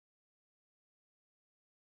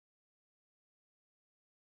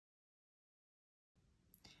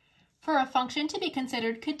For a function to be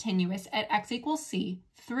considered continuous at x equals c,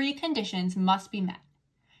 three conditions must be met.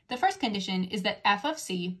 The first condition is that f of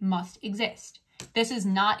c must exist. This is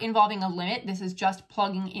not involving a limit, this is just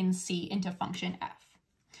plugging in c into function f.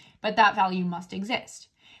 But that value must exist.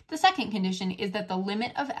 The second condition is that the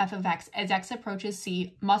limit of f of x as x approaches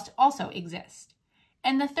c must also exist.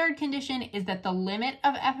 And the third condition is that the limit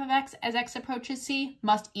of f of x as x approaches c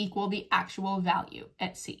must equal the actual value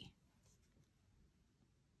at c.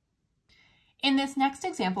 In this next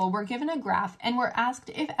example, we're given a graph and we're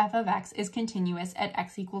asked if f of x is continuous at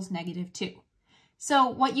x equals -2. So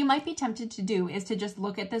what you might be tempted to do is to just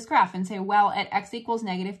look at this graph and say, well, at x equals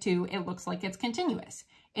 -2, it looks like it's continuous.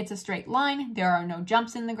 It's a straight line, there are no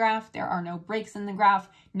jumps in the graph, there are no breaks in the graph,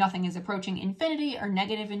 nothing is approaching infinity or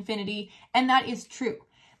negative infinity, and that is true.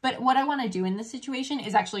 But what I want to do in this situation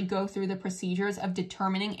is actually go through the procedures of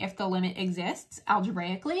determining if the limit exists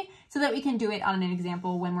algebraically so that we can do it on an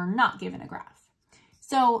example when we're not given a graph.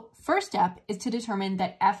 So first step is to determine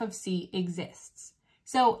that f of c exists.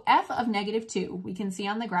 So f of -2, we can see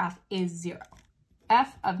on the graph, is 0.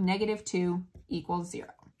 F of -2 equals 0.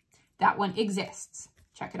 That one exists.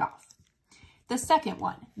 Check it off. The second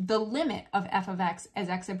one, the limit of f of x as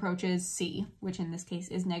x approaches c, which in this case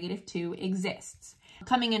is -2, exists.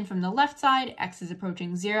 Coming in from the left side, x is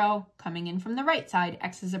approaching 0. Coming in from the right side,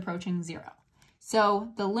 x is approaching 0.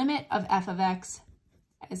 So the limit of f of x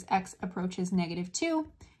as x approaches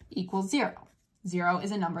 -2 equals 0. 0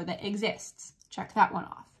 is a number that exists. Check that one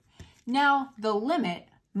off. Now the limit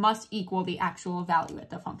must equal the actual value at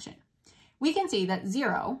the function. We can see that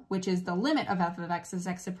 0, which is the limit of f of x as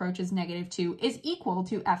x approaches -2, is equal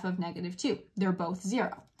to f of -2. They're both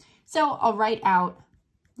 0. So I'll write out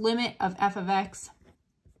limit of f of x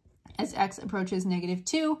as x approaches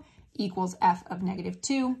 -2 equals f of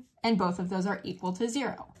 -2, and both of those are equal to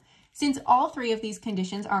 0. Since all three of these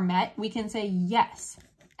conditions are met, we can say yes,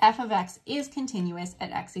 f of x is continuous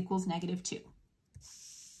at x equals -2.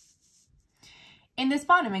 In this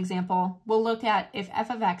bottom example, we'll look at if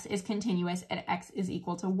f of x is continuous at x is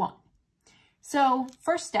equal to 1. So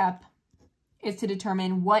first step is to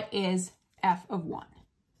determine what is f of 1.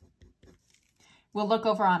 We'll look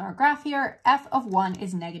over on our graph here. F of 1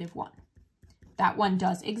 is -1. That one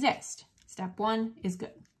does exist. Step 1 is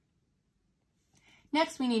good.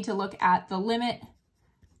 Next, we need to look at the limit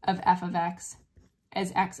of f of x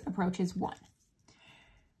as x approaches 1.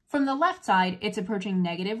 From the left side, it's approaching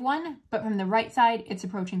 -1, but from the right side, it's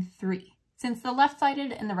approaching 3. Since the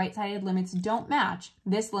left-sided and the right-sided limits don't match,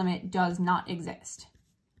 this limit does not exist.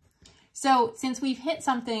 So since we've hit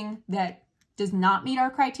something that does not meet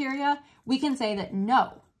our criteria, we can say that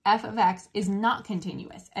no, f of x is not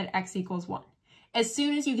continuous at x equals 1. As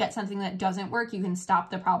soon as you get something that doesn't work, you can stop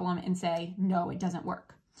the problem and say, no, it doesn't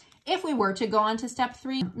work. If we were to go on to step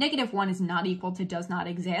 3, -1 is not equal to does not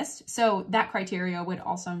exist, so that criteria would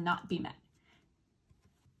also not be met.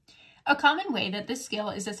 A common way that this skill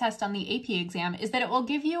is assessed on the AP exam is that it will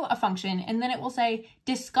give you a function and then it will say,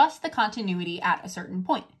 discuss the continuity at a certain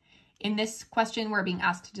point. In this question, we're being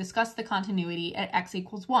asked to discuss the continuity at x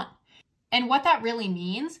equals 1. And what that really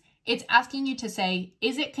means, it's asking you to say,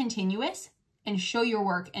 is it continuous? And show your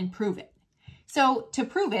work and prove it. So to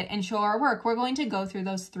prove it and show our work, we're going to go through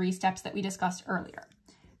those 3 steps that we discussed earlier.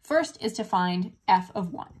 First is to find f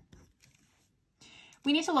of 1.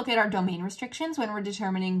 We need to look at our domain restrictions when we're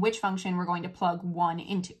determining which function we're going to plug 1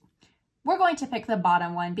 into. We're going to pick the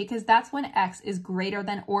bottom one because that's when x is greater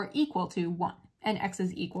than or equal to 1, and x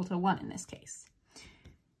is equal to 1 in this case.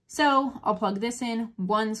 So I'll plug this in,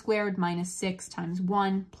 1 squared minus 6 times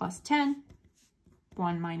 1 plus 10.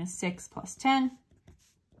 1 minus 6 plus 10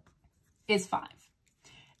 is 5.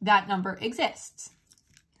 That number exists.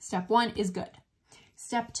 Step 1 is good.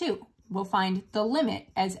 Step 2, we'll find the limit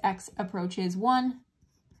as x approaches 1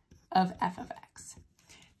 of f of x.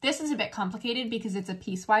 This is a bit complicated because it's a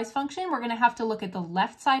piecewise function. We're going to have to look at the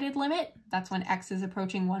left-sided limit. That's when x is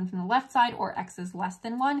approaching 1 from the left side or x is less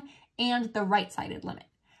than 1, and the right-sided limit.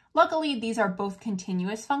 Luckily, these are both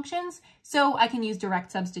continuous functions, so I can use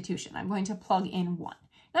direct substitution. I'm going to plug in 1.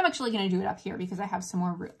 And I'm actually going to do it up here because I have some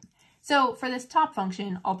more room. So for this top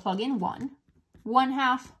function, I'll plug in 1.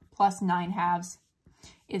 1/2 plus 9/2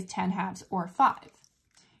 is 10/2 or 5.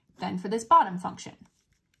 Then for this bottom function,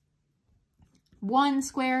 1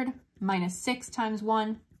 squared minus 6 times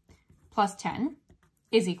 1 plus 10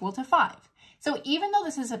 is equal to 5. So even though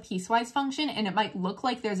this is a piecewise function and it might look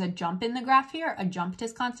like there's a jump in the graph here, a jump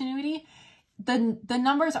discontinuity, the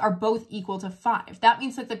numbers are both equal to 5. That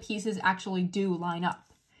means that the pieces actually do line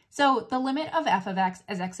up. So the limit of f of x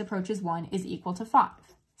as x approaches 1 is equal to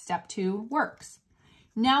 5. Step 2 works.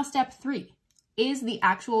 Now step 3. is the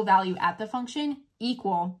actual value at the function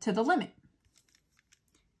equal to the limit?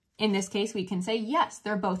 In this case, we can say, yes,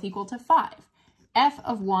 they're both equal to 5. F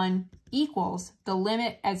of 1 equals the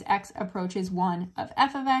limit as x approaches 1 of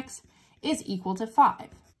f of x is equal to 5.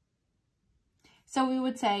 So we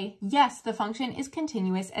would say, yes, the function is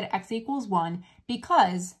continuous at x equals 1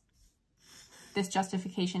 because this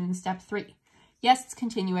justification in step 3. Yes, it's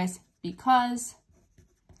continuous because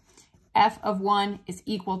f of 1 is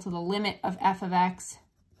equal to the limit of f of x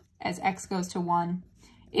as x goes to 1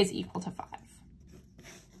 is equal to 5.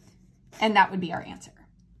 And that would be our answer.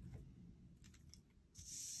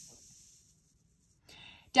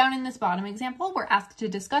 Down in this bottom example, we're asked to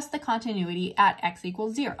discuss the continuity at x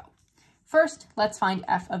equals 0. First, let's find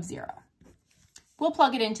f of 0. We'll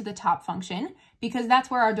plug it into the top function because that's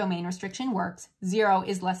where our domain restriction works. 0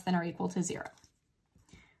 is less than or equal to 0.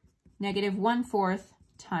 Negative 1/4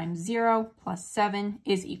 times 0 plus 7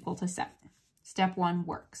 is equal to 7. Step 1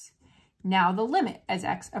 works. Now the limit as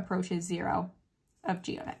x approaches 0 of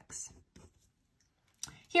g of x.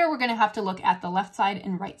 Here we're going to have to look at the left side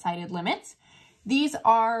and right-sided limits. These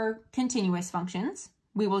are continuous functions.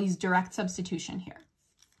 We will use direct substitution here.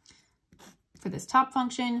 For this top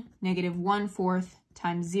function, negative 1/4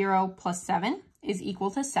 times 0 plus 7 is equal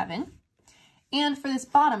to 7. And for this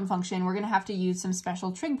bottom function, we're going to have to use some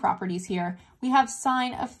special trig properties here. We have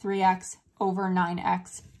sine of 3x over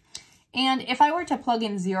 9x. And if I were to plug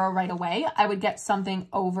in 0 right away, I would get something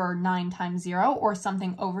over 9 times 0 or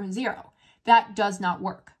something over 0. That does not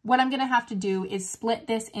work. What I'm going to have to do is split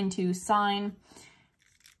this into sine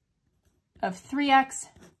of 3x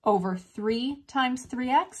over 3 times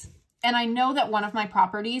 3x. And I know that one of my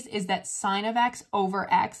properties is that sine of x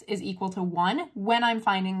over x is equal to 1 when I'm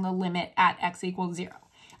finding the limit at x equals 0.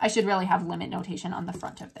 I should really have limit notation on the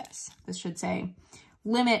front of this. This should say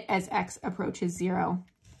limit as x approaches 0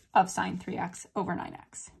 of sine 3x over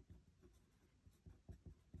 9x.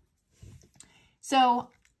 So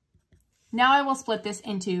now I will split this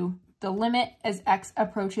into the limit as x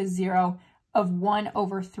approaches 0 of 1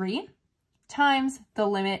 over 3 times the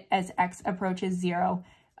limit as x approaches 0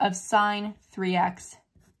 of sine 3x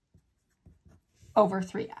over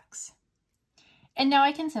 3x. And now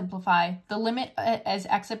I can simplify. The limit as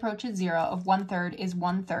x approaches 0 of 1/3 is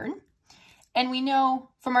 1/3. And we know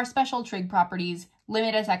from our special trig properties,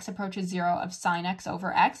 limit as x approaches 0 of sine x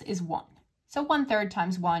over x is 1. So 1/3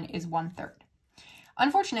 times 1 is 1/3.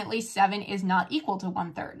 Unfortunately, 7 is not equal to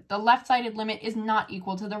 1/3. The left-sided limit is not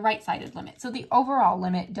equal to the right-sided limit, so the overall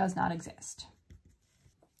limit does not exist.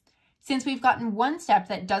 Since we've gotten one step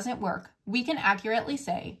that doesn't work, we can accurately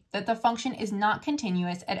say that the function is not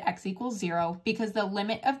continuous at x equals 0 because the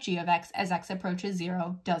limit of g of x as x approaches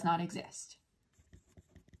 0 does not exist.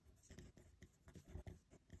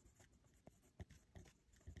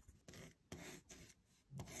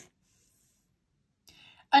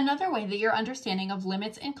 Another way that your understanding of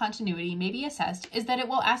limits and continuity may be assessed is that it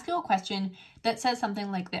will ask you a question that says something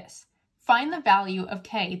like this. Find the value of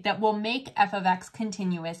k that will make f of x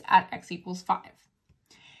continuous at x equals 5.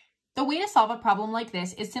 The way to solve a problem like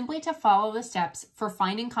this is simply to follow the steps for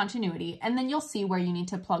finding continuity, and then you'll see where you need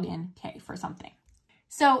to plug in k for something.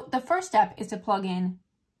 So the first step is to plug in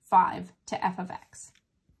 5 to f of x.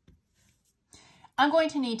 I'm going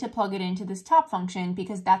to need to plug it into this top function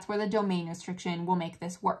because that's where the domain restriction will make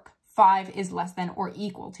this work. 5 is less than or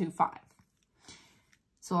equal to 5.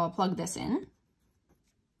 So I'll plug this in.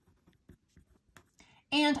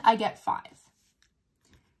 And I get 5.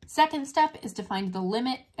 Second step is to find the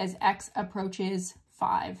limit as x approaches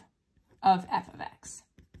 5 of f of x.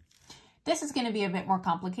 This is going to be a bit more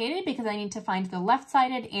complicated because I need to find the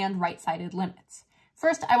left-sided and right-sided limits.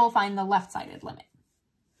 First, I will find the left-sided limit.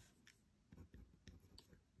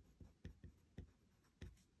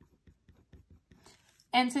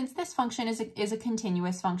 And since this function is a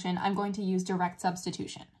continuous function, I'm going to use direct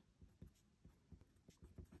substitution.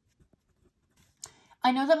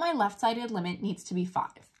 I know that my left-sided limit needs to be 5.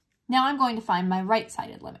 Now I'm going to find my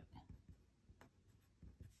right-sided limit.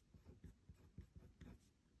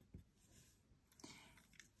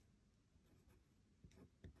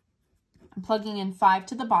 I'm plugging in 5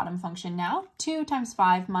 to the bottom function now. 2 times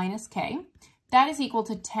 5 minus k. That is equal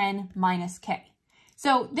to 10 minus k.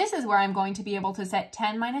 So this is where I'm going to be able to set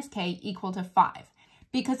 10 minus k equal to 5,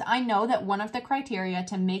 because I know that one of the criteria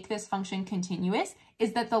to make this function continuous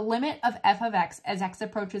is that the limit of f of x as x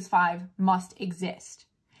approaches 5 must exist.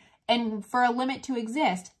 And for a limit to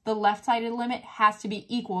exist, the left-sided limit has to be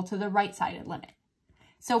equal to the right-sided limit.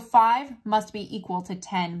 So 5 must be equal to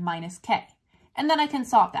 10 minus k. And then I can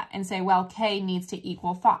solve that and say, well, k needs to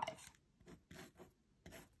equal 5.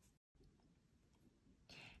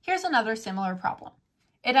 Here's another similar problem.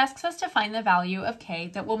 It asks us to find the value of k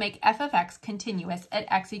that will make f of x continuous at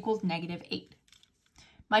x equals -8.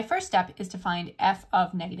 My first step is to find f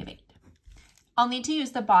of -8. I'll need to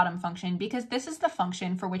use the bottom function because this is the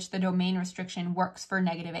function for which the domain restriction works for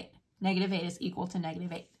 -8. -8 is equal to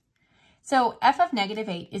 -8. So f of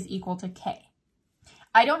 -8 is equal to k.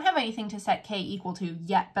 I don't have anything to set k equal to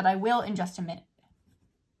yet, but I will in just a minute.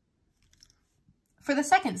 For the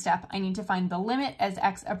second step, I need to find the limit as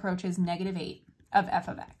x approaches -8 of f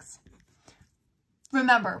of x.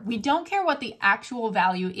 Remember, we don't care what the actual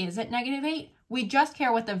value is at -8, we just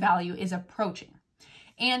care what the value is approaching.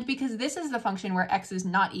 And because this is the function where x is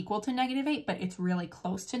not equal to -8, but it's really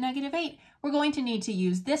close to -8, we're going to need to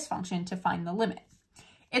use this function to find the limit.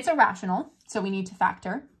 It's irrational, so we need to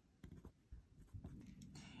factor.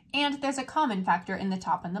 And there's a common factor in the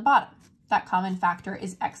top and the bottom. That common factor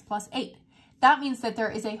is x plus 8. That means that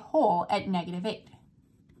there is a hole at -8.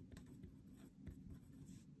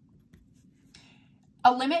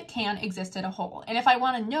 A limit can exist at a hole, and if I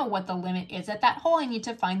want to know what the limit is at that hole, I need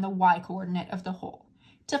to find the y-coordinate of the hole.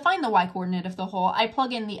 To find the y-coordinate of the hole, I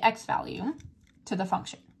plug in the x value to the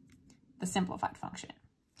function, the simplified function.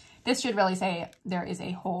 This should really say there is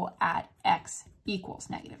a hole at x equals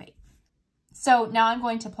 -8. So now I'm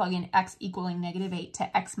going to plug in x equaling -8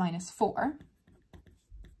 to x minus 4.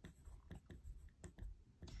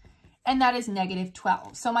 And that is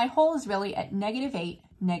 -12. So my hole is really at -8,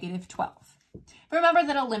 -12. Remember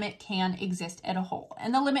that a limit can exist at a hole,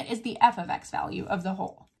 and the limit is the f of x value of the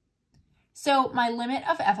hole. So my limit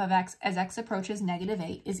of f of x as x approaches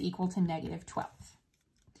 -8 is equal to -12.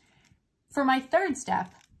 For my third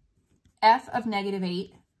step, f of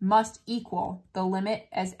 -8 must equal the limit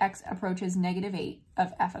as x approaches -8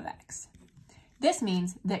 of f of x. This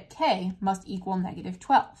means that k must equal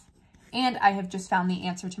 -12. And I have just found the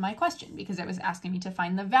answer to my question because it was asking me to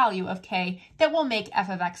find the value of k that will make f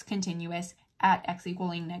of x continuous at x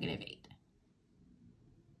equaling -8.